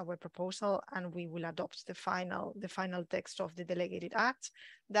revise our proposal and we will adopt the final text of the delegated act,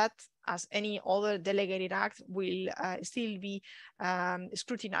 that, as any other delegated act, will still be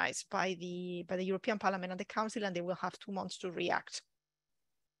scrutinized by the European Parliament and the Council, and they will have 2 months to react.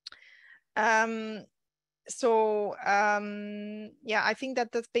 Yeah, I think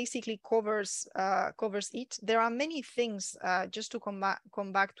that basically covers it. There are many things, just to come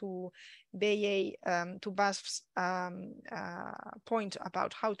back to Basf's point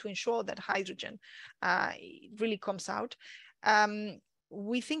about how to ensure that hydrogen really comes out.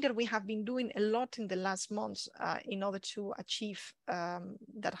 We think that we have been doing a lot in the last months in order to achieve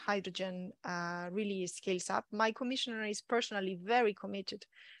that hydrogen really scales up. My commissioner is personally very committed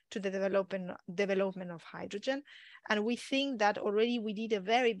to the development of hydrogen. And we think that already we did a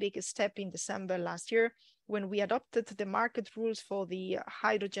very big step in December last year when we adopted the market rules for the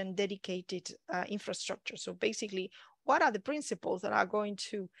hydrogen dedicated infrastructure. So basically, what are the principles that are going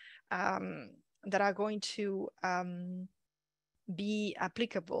to be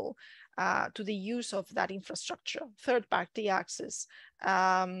applicable to the use of that infrastructure? Third-party access,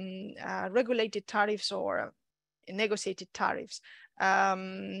 regulated tariffs or negotiated tariffs,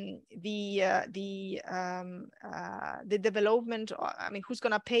 the development, I mean, who's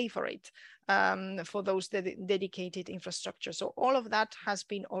going to pay for it, for those dedicated infrastructure. So all of that has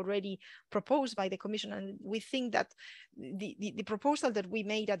been already proposed by the Commission, and we think that the proposal that we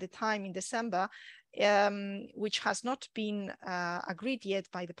made at the time in December, which has not been agreed yet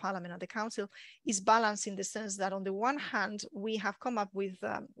by the Parliament and the Council, is balanced in the sense that on the one hand, we have come up with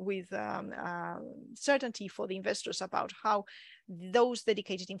certainty for the investors about how those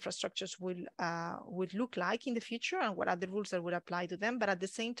dedicated infrastructures would look like in the future and what are the rules that would apply to them. But at the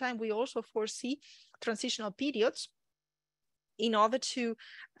same time, we also foresee transitional periods in order to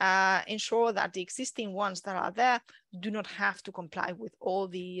ensure that the existing ones that are there do not have to comply with all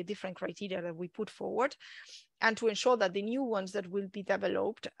the different criteria that we put forward, and to ensure that the new ones that will be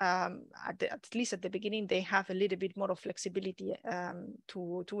developed, at least at the beginning, they have a little bit more of flexibility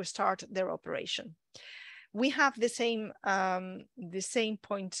to start their operation. We have the same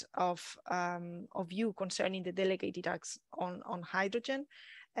point of view concerning the delegated acts on hydrogen.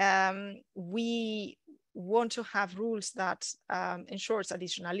 We want to have rules that ensures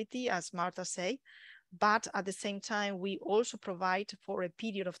additionality, as Marta said, but at the same time, we also provide for a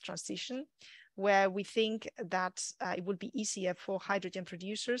period of transition where we think that it will be easier for hydrogen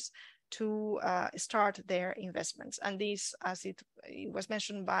producers to start their investments. And this, as it was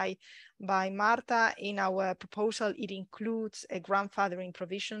mentioned by Marta, in our proposal, it includes a grandfathering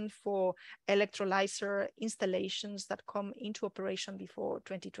provision for electrolyzer installations that come into operation before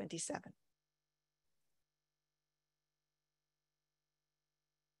 2027.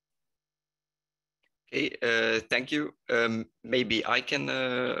 Okay, thank you. Maybe I can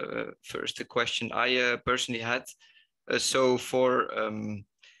first the question I personally had. So for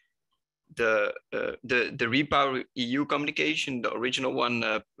the REPowerEU communication, the original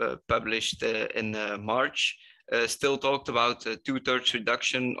one published in March, still talked about a 2/3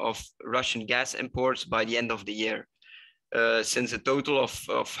 reduction of Russian gas imports by the end of the year. Since a total of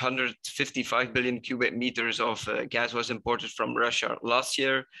 155 billion cubic meters of gas was imported from Russia last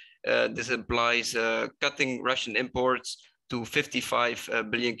year, this implies cutting Russian imports to 55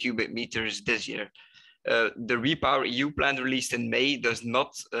 billion cubic meters this year. The REPowerEU plan released in May does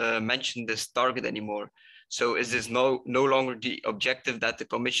not mention this target anymore. So is this no longer the objective that the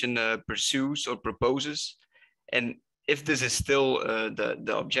Commission pursues or proposes? And if this is still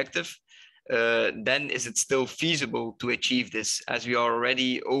the objective, then is it still feasible to achieve this, as we are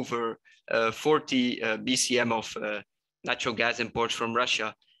already over 40 BCM of natural gas imports from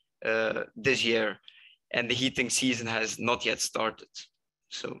Russia this year, and the heating season has not yet started?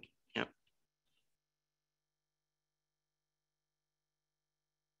 So, yeah.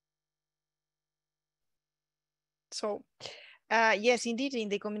 So, yes, indeed, in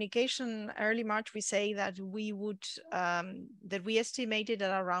the communication early March, we say that we would that we estimated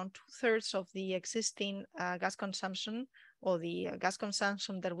that around 2/3 of the existing gas consumption, or the gas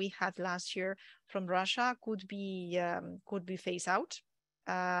consumption that we had last year from Russia, could be phased out.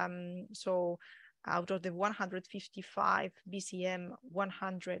 So out of the 155 BCM,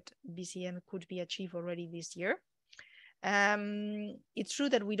 100 BCM could be achieved already this year. It's true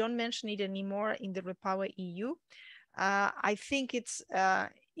that we don't mention it anymore in the REPowerEU. I think it's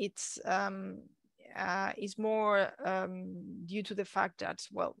more due to the fact that,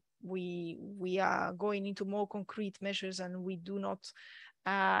 well, we are going into more concrete measures, and we do not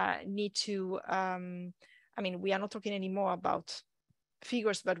need to. I mean, we are not talking anymore about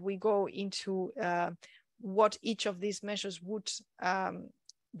figures, but we go into what each of these measures would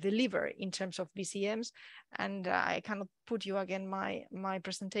deliver in terms of BCMs. And I cannot put you again my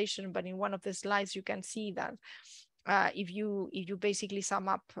presentation, but in one of the slides you can see that if you basically sum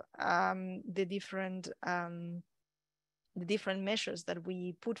up the different measures that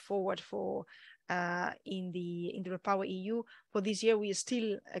we put forward for in the REPowerEU for this year, we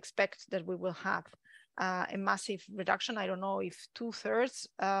still expect that we will have a massive reduction. I don't know if 2/3,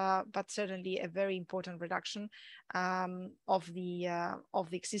 but certainly a very important reduction of the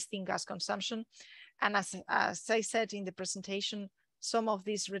existing gas consumption. And as I said in the presentation, some of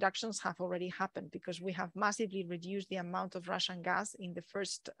these reductions have already happened because we have massively reduced the amount of Russian gas in the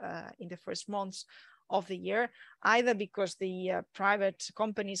first months of the year, either because the private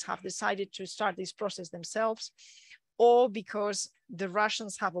companies have decided to start this process themselves, or because the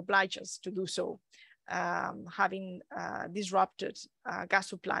Russians have obliged us to do so, having disrupted gas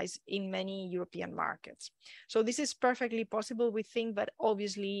supplies in many European markets. So this is perfectly possible, we think, but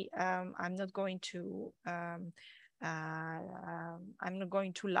obviously I'm not going to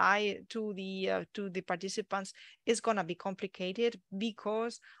lie to the participants. It's going to be complicated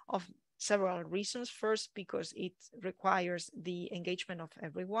because of several reasons. First, because it requires the engagement of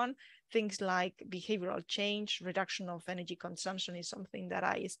everyone. Things like behavioral change, reduction of energy consumption is something that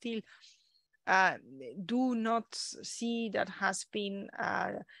I still do not see that has been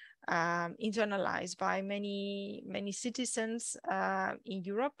internalized by many citizens in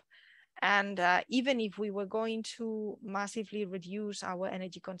Europe. And even if we were going to massively reduce our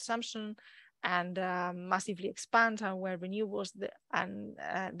energy consumption and massively expand our renewables,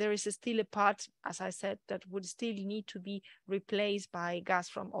 there is still a part, as I said, that would still need to be replaced by gas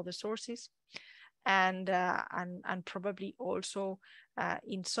from other sources. And probably also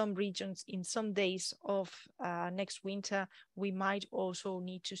in some regions, in some days of next winter, we might also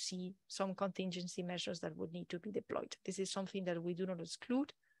need to see some contingency measures that would need to be deployed. This is something that we do not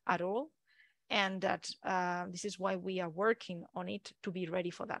exclude at all, and that this is why we are working on it to be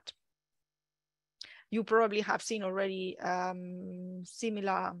ready for that. You probably have seen already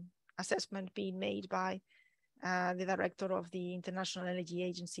similar assessment being made by the director of the International Energy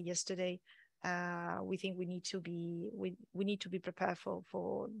Agency yesterday. We think we need to be prepared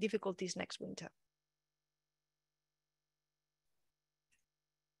for difficulties next winter.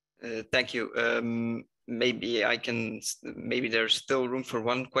 Thank you. Maybe there's still room for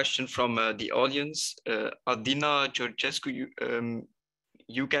one question from the audience. Adina Georgescu,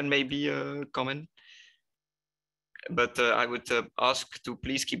 you can maybe comment. But I would ask to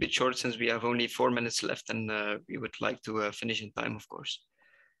please keep it short, since we have only 4 minutes left, and we would like to finish in time, of course.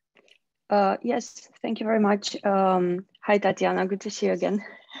 Yes, thank you very much. Hi, Tatiana, good to see you again.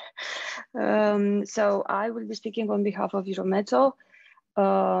 So I will be speaking on behalf of Eurometaux.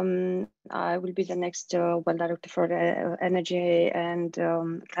 I will be the next Well Director for Energy and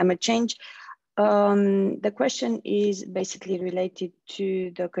Climate Change. The question is basically related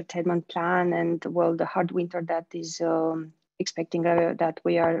to the curtailment plan and, well, the hard winter that is expecting that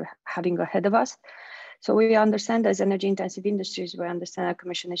we are having ahead of us. So we understand, as energy-intensive industries, we understand our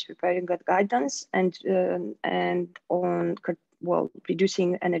Commission is preparing a guidance and on, well,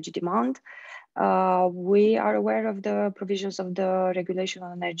 reducing energy demand. We are aware of the provisions of the regulation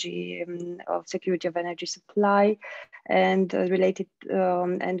on energy, of security of energy supply, and related,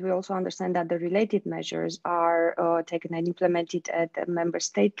 and we also understand that the related measures are taken and implemented at the member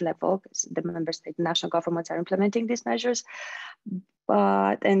state level. The member state national governments are implementing these measures.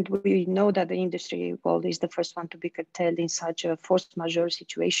 And we know that the industry, well, is the first one to be curtailed in such a force majeure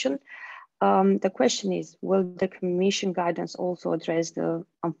situation. The question is, will the Commission guidance also address the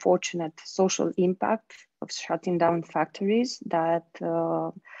unfortunate social impact of shutting down factories that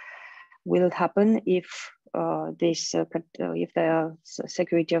will happen if if the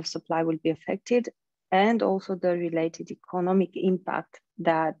security of supply will be affected, and also the related economic impact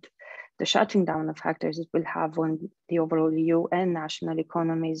that the shutting down of factories will have on the overall EU and national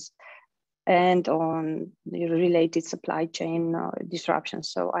economies, and on the related supply chain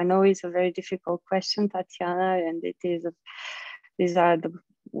disruptions. So I know it's a very difficult question, Tatiana, and it is these are the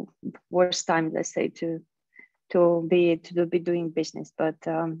worst times, let's say, to be doing business, but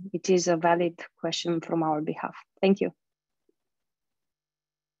it is a valid question from our behalf. Thank you.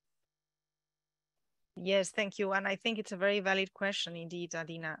 Yes, thank you. And I think it's a very valid question indeed,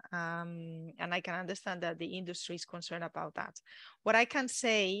 Adina. And I can understand that the industry is concerned about that. What I can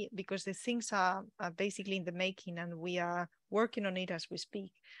say, because the things are basically in the making and we are working on it as we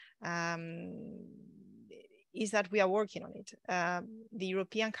speak, is that we are working on it. The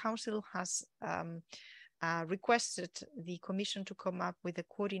European Council has requested the Commission to come up with a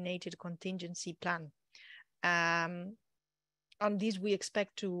coordinated contingency plan. On this, we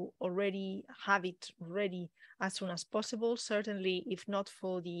expect to already have it ready as soon as possible. Certainly, if not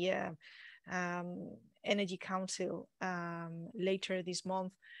for the Energy Council later this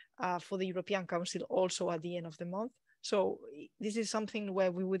month, for the European Council also at the end of the month. So this is something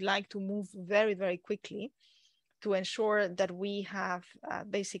where we would like to move very, very quickly to ensure that we have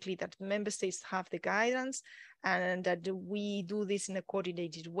basically that member states have the guidance and that we do this in a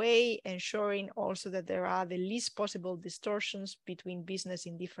coordinated way, ensuring also that there are the least possible distortions between business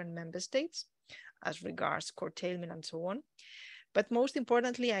in different member states as regards curtailment and so on. But most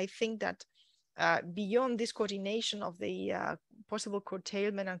importantly, I think that beyond this coordination of the possible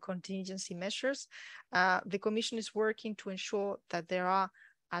curtailment and contingency measures, the Commission is working to ensure that there are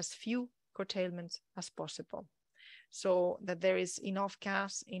as few curtailments as possible, so that there is enough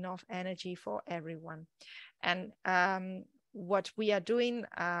gas, enough energy for everyone. And what we are doing,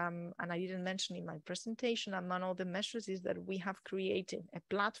 and I didn't mention in my presentation, among all the measures, is that we have created a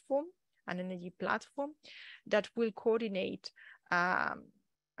platform, an energy platform, that will coordinate for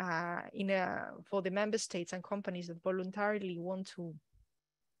the member states and companies that voluntarily want to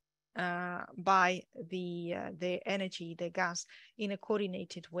buy the energy, the gas, in a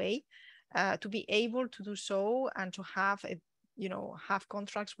coordinated way, to be able to do so and to have have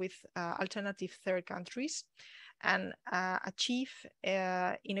contracts with alternative third countries and achieve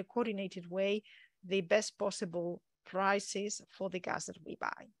in a coordinated way the best possible prices for the gas that we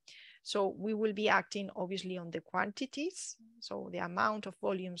buy. So we will be acting obviously on the quantities, so the amount of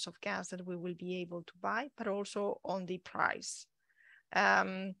volumes of gas that we will be able to buy, but also on the price.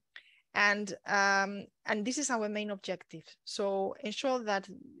 And this is our main objective. So ensure that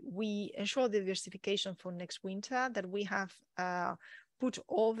we ensure the diversification for next winter, that we have put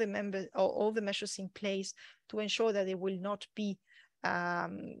all the measures in place to ensure that there will not be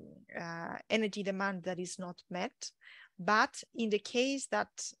energy demand that is not met. But in the case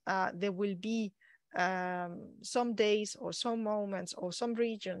that there will be some days or some moments or some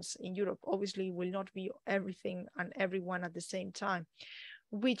regions in Europe, obviously will not be everything and everyone at the same time,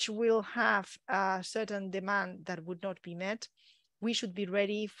 which will have a certain demand that would not be met, we should be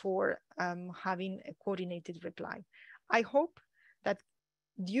ready for having a coordinated reply. I hope that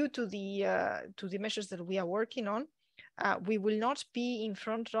due to the measures that we are working on, we will not be in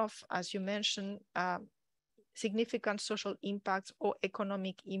front of, as you mentioned, significant social impacts or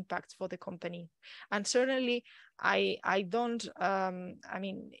economic impacts for the company. And certainly I don't, I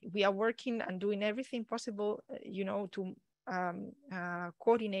mean, we are working and doing everything possible, to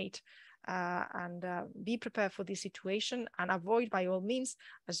coordinate and be prepared for this situation and avoid, by all means,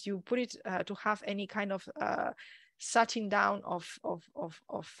 as you put it, to have any kind of shutting down of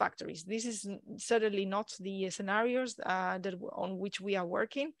factories. This is certainly not the scenarios on which we are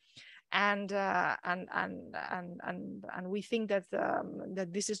working, and we think that that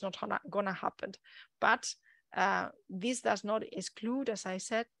this is not gonna happen. But this does not exclude, as I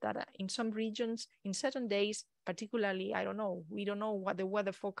said, that in some regions, in certain days, particularly, I don't know, we don't know what the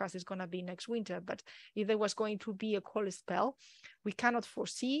weather forecast is going to be next winter, but if there was going to be a cold spell, we cannot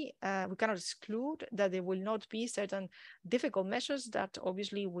foresee, we cannot exclude that there will not be certain difficult measures that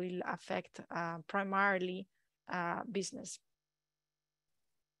obviously will affect primarily business.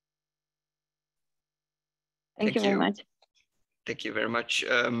 Thank you very much. Thank you very much.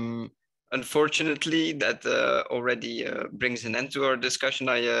 Unfortunately, that already brings an end to our discussion.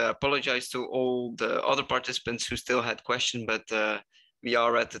 I apologize to all the other participants who still had questions, but we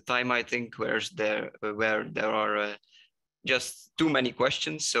are at the time, I think, where there are just too many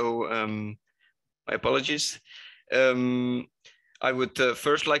questions. So my apologies. I would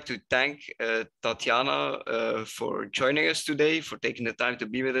first like to thank Tatiana for joining us today, for taking the time to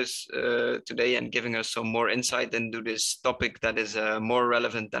be with us today and giving us some more insight into this topic that is more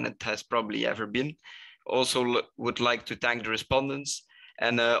relevant than it has probably ever been. Also would like to thank the respondents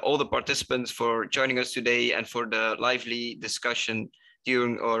and all the participants for joining us today and for the lively discussion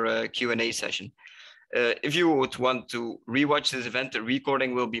during our Q&A session. If you would want to rewatch this event, the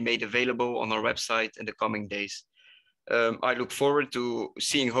recording will be made available on our website in the coming days. I look forward to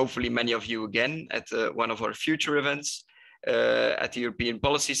seeing hopefully many of you again at one of our future events at the European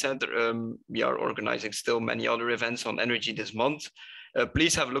Policy Center. We are organizing still many other events on energy this month.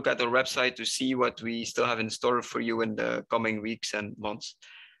 Please have a look at our website to see what we still have in store for you in the coming weeks and months.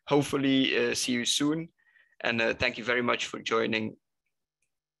 Hopefully see you soon. And thank you very much for joining,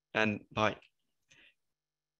 and bye.